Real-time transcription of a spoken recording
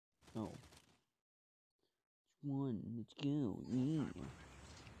Oh. One, let's go, yeah.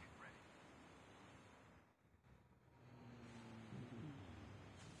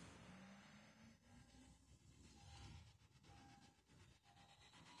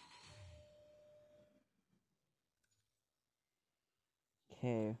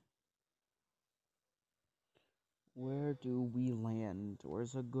 Okay. Where do we land?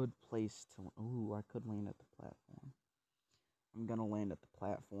 Where's a good place to... Ooh, I could land at the platform. I'm gonna land at the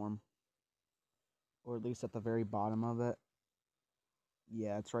platform. Or at least at the very bottom of it.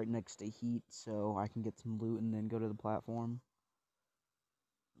 Yeah, it's right next to heat, so I can get some loot and then go to the platform.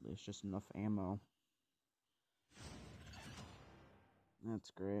 There's just enough ammo.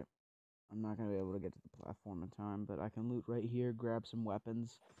 That's great. I'm not gonna be able to get to the platform in time, but I can loot right here, grab some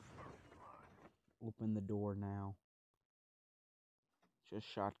weapons. Open the door now. Just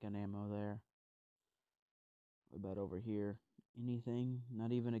shotgun ammo there. What about over here? Anything?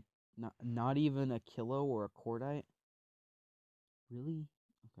 Not even a kilo or a cordite? Really?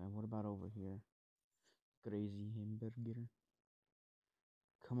 Okay, what about over here? Crazy hamburger.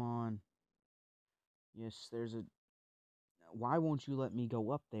 Come on. Yes, there's a... Why won't you let me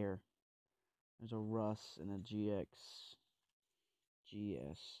go up there? There's a Russ and a GX.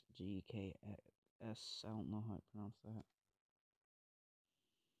 GS. GKS. I don't know how to pronounce that.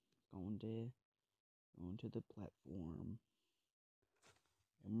 Going to the platform.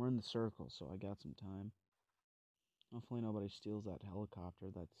 And we're in the circle, so I got some time. Hopefully nobody steals that helicopter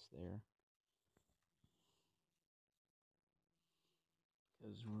that's there.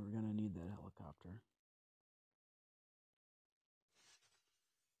 Because we're gonna need that helicopter.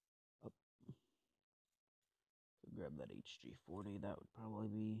 Oh. Could grab that HG40. That would probably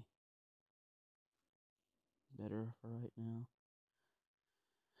be better for right now.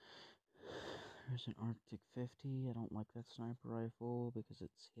 There's an Arctic 50. I don't like that sniper rifle because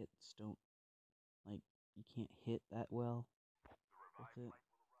its hits don't, like, you can't hit that well with it.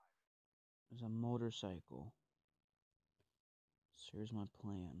 There's a motorcycle. So here's my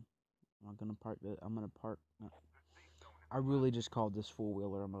plan. I'm gonna park. No, I really just called this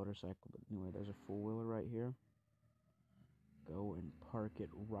four-wheeler a motorcycle, but anyway, there's a four-wheeler right here. Go and park it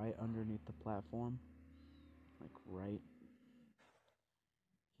right underneath the platform, like right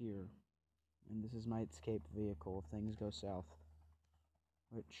here. And this is my escape vehicle if things go south.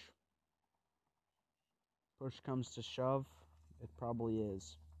 Which, push comes to shove, it probably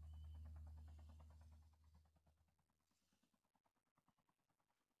is.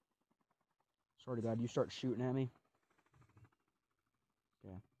 Sorry, bad. You start shooting at me.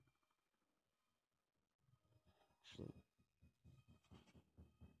 Okay. Actually,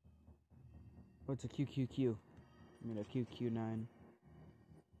 what's a QQQ? I mean a QQ9.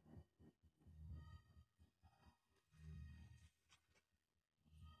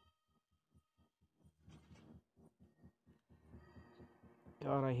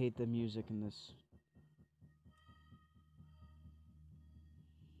 God, I hate the music in this.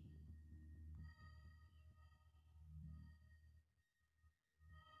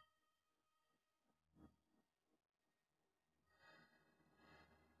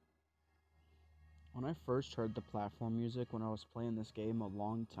 When I first heard the platform music when I was playing this game a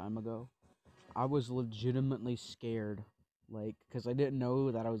long time ago, I was legitimately scared. Like, because I didn't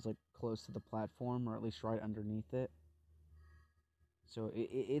know that I was, like, close to the platform, or at least right underneath it. So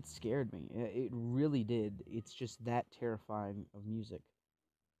it scared me. It really did. It's just that terrifying of music.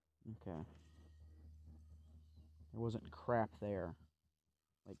 Okay. There wasn't crap there.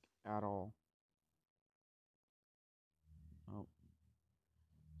 Like, at all. Oh.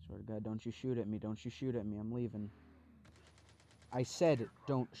 Swear to God, don't you shoot at me. Don't you shoot at me. I'm leaving. I said,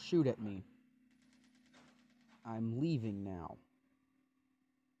 don't shoot at me. I'm leaving now.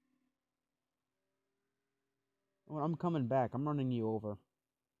 Well, I'm coming back. I'm running you over.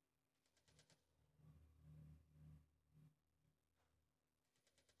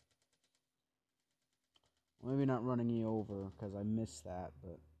 Maybe not running you over, because I missed that,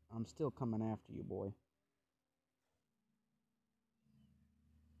 but I'm still coming after you, boy.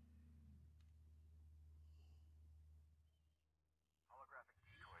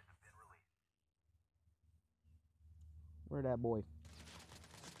 Where that boy?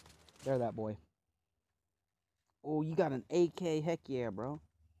 There, that boy. Oh, you got an AK? Heck yeah, bro.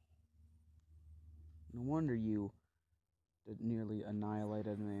 No wonder you nearly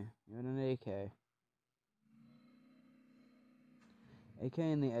annihilated me. You had an AK. AK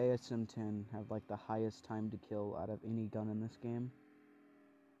and the ASM-10 have, like, the highest time to kill out of any gun in this game.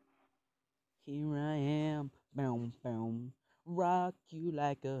 Here I am, boom, boom, rock you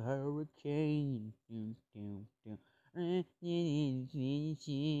like a hurricane. Yeah, yeah,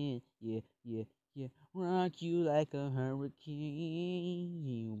 yeah. Rock you like a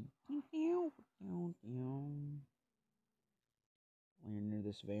hurricane. Land near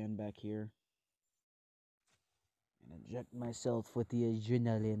this van back here. And inject myself with the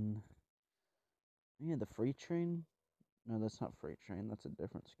adrenaline. Yeah, the freight train? No, that's not freight train. That's a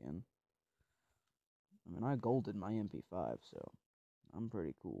different skin. I mean, I golded my MP5, so I'm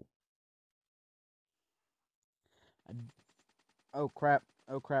pretty cool. Oh crap!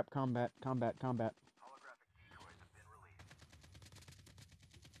 Oh crap! Combat! Combat! Combat!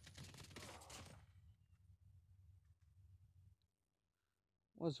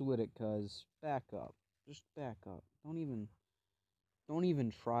 What's with it, cuz? Back up. Just back up. Don't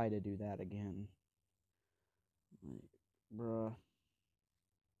even try to do that again. Like, bruh.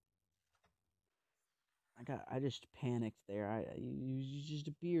 I just panicked there. He just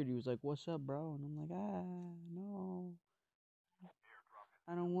appeared. He was like, "What's up, bro?" And I'm like, no.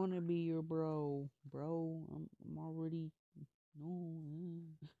 I don't want to be your bro. Bro, I'm already, no.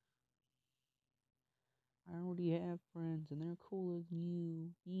 I already have friends and they're cooler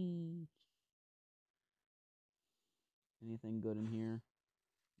than you. Anything good in here?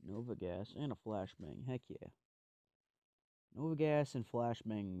 Nova gas and a flashbang. Heck yeah. Nova gas and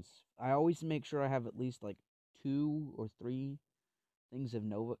flashbangs. I always make sure I have at least like 2 or 3 things of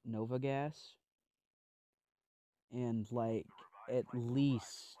Nova gas, and like at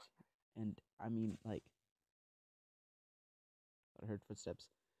least, and I mean like, I heard footsteps.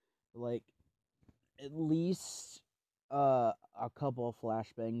 Like at least a couple of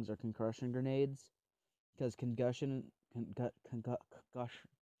flashbangs or concussion grenades, because concussion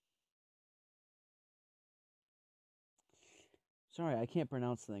sorry, I can't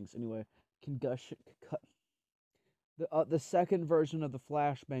pronounce things. Anyway, concussion the second version of the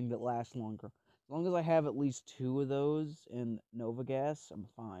flashbang that lasts longer. As long as I have at least 2 of those in Nova Gas, I'm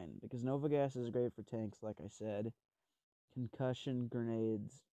fine. Because Nova Gas is great for tanks, like I said. Concussion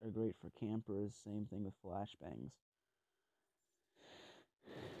grenades are great for campers. Same thing with flashbangs.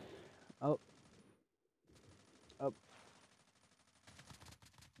 Oh, oh.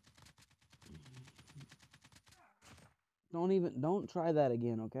 Don't try that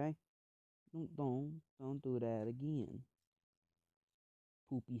again, okay? Don't do that again.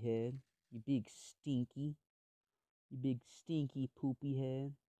 Poopy head. You big stinky. You big stinky poopy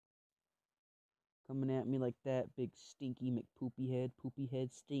head. Coming at me like that, big stinky poopy head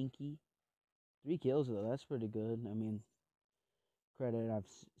stinky. 3 kills though, that's pretty good. I mean, credit, I've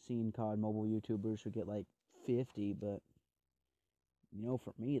seen COD mobile YouTubers who get like 50, but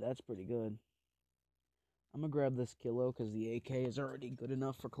for me, that's pretty good. I'm gonna grab this kilo because the AK is already good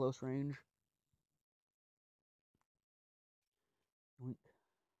enough for close range. Oink.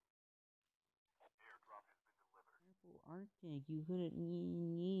 Careful, Arctic, you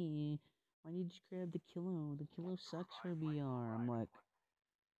couldn't. Why did you grab the kilo? The kilo sucks for BR. I'm like,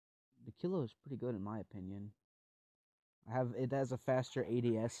 the kilo is pretty good in my opinion. It has a faster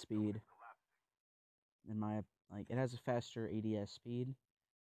ADS speed. It has a faster ADS speed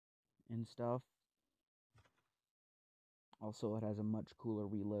and stuff. Also, it has a much cooler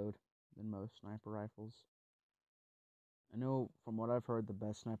reload than most sniper rifles. I know from what I've heard, the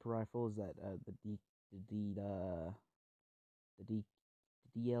best sniper rifle is that the DL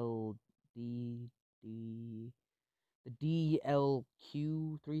the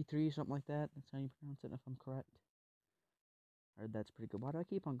DLQ-33, something like that. That's how you pronounce it, if I'm correct. I heard that's pretty good. Why do I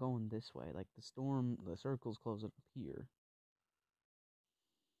keep on going this way? Like the circle's closing up here.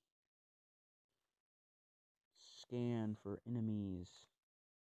 Scan for enemies.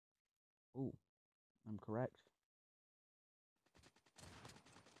 Oh, I'm correct.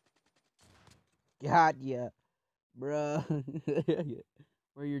 God, yeah, bruh.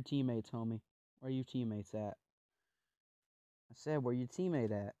 Where are your teammates, homie? Where are your teammates at? I said, where your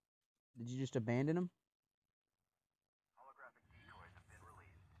teammate at? Did you just abandon him?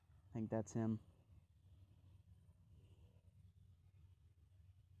 I think that's him.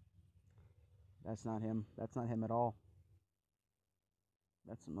 That's not him. That's not him at all.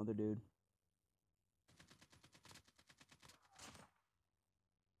 That's some other dude.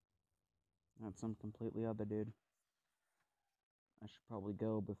 That's some completely other dude. I should probably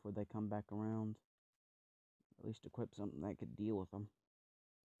go before they come back around. At least equip something that could deal with them.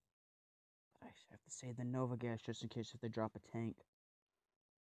 But I have to save the Nova gas just in case if they drop a tank.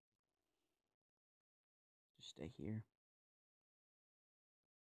 Just stay here.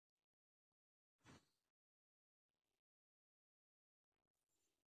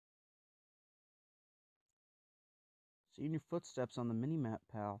 Seeing your footsteps on the mini-map,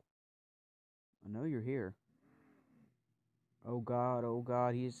 pal. I know you're here. Oh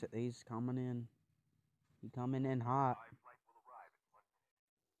God, he's coming in. He coming in hot.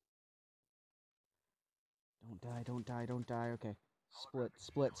 Don't die, don't die, don't die. Okay. Split.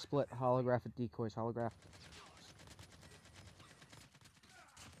 Holographic decoys, holograph.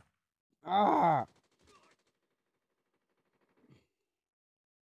 Ah!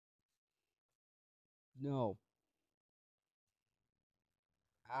 No.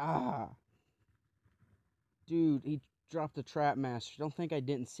 Ah! Dude, he dropped the trap master. Don't think I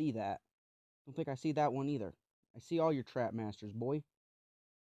didn't see that. Don't think I see that one either. I see all your trap masters, boy.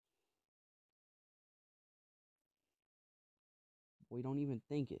 Boy, don't even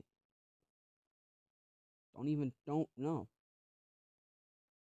think it. Don't know.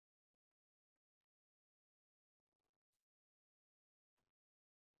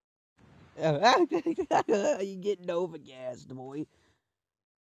 You getting overgassed, boy.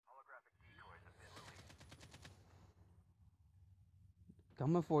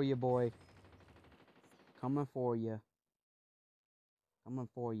 Coming for you, boy. Coming for you. Coming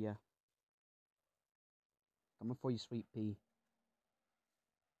for you. Coming for you, sweet pea.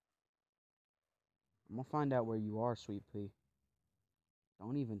 I'm gonna find out where you are, sweet pea.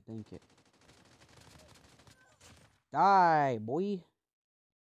 Don't even think it. Die, boy.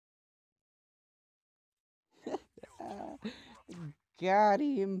 Got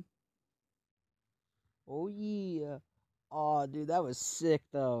him. Oh, yeah. Oh, dude, that was sick,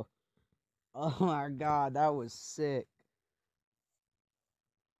 though. Oh, my God, that was sick.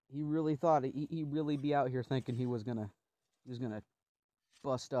 He really thought he really be out here thinking he was gonna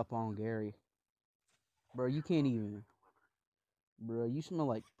bust up on Gary. Bro, you can't even. Bro, you smell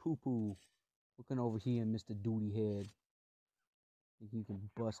like poo-poo. Looking over here, Mr. Duty Head. Think you can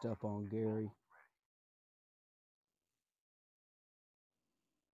bust up on Gary.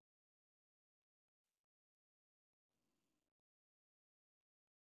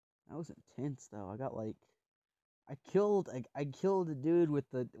 That was intense, though. I got like, I killed a dude with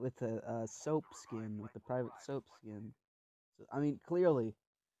the soap skin, with the private soap skin. So, I mean, clearly,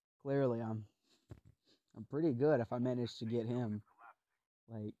 I'm pretty good if I managed to get him.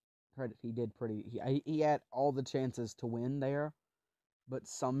 Like, credit, he did pretty. He had all the chances to win there, but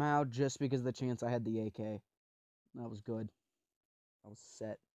somehow, just because of the chance I had the AK, that was good. I was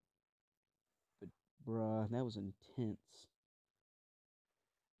set. But bruh, that was intense.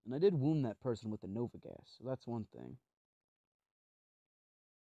 And I did wound that person with the Nova gas, so that's one thing.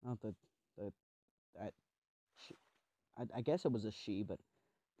 Not the that she, I guess it was a she, but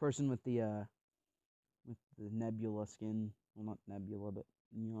person with the nebula skin. Well, not nebula, but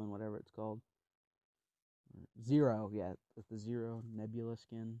neon, whatever it's called. Zero, yeah, with the zero nebula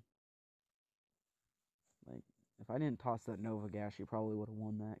skin. Like, if I didn't toss that Nova gas, she probably would have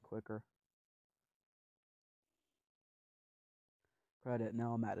won that quicker. Credit,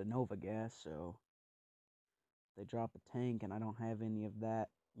 now I'm at a Nova gas, so if they drop a tank and I don't have any of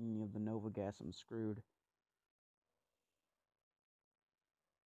the Nova gas, I'm screwed.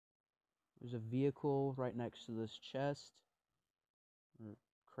 There's a vehicle right next to this chest or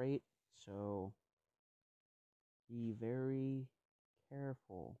crate, so be very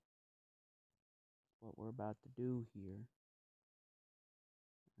careful what we're about to do here.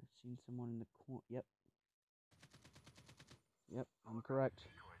 I've seen someone in the corner. Yep, I'm correct.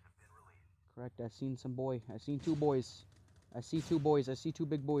 Correct, I've seen some boy. I've seen two boys. I see two boys. I see two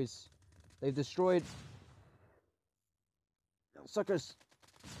big boys. They've destroyed. No, suckers.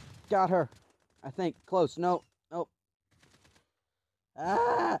 Got her. I think. Close. No. Nope.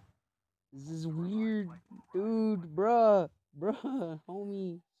 Ah! This is weird. Dude, bruh. Bruh.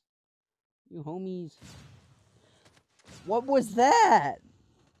 Homies. You homies. What was that?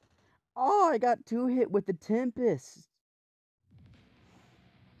 Oh, I got two hit with the Tempest.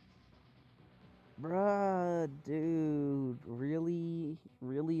 Bruh, dude. Really?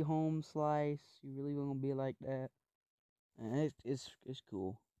 Really, home slice? You really gonna be like that? It's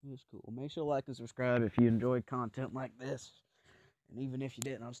cool. It's cool. Make sure to like and subscribe if you enjoy content like this. And even if you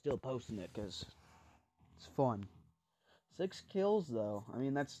didn't, I'm still posting it because it's fun. 6 kills, though. I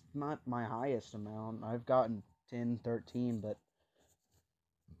mean, that's not my highest amount. I've gotten 10, 13, but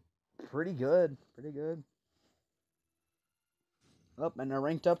pretty good. Pretty good. Oh, and I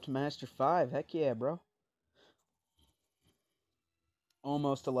ranked up to Master 5. Heck yeah, bro.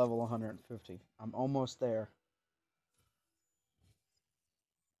 Almost to level 150. I'm almost there.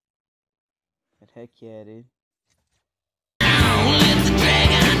 But heck yeah, dude.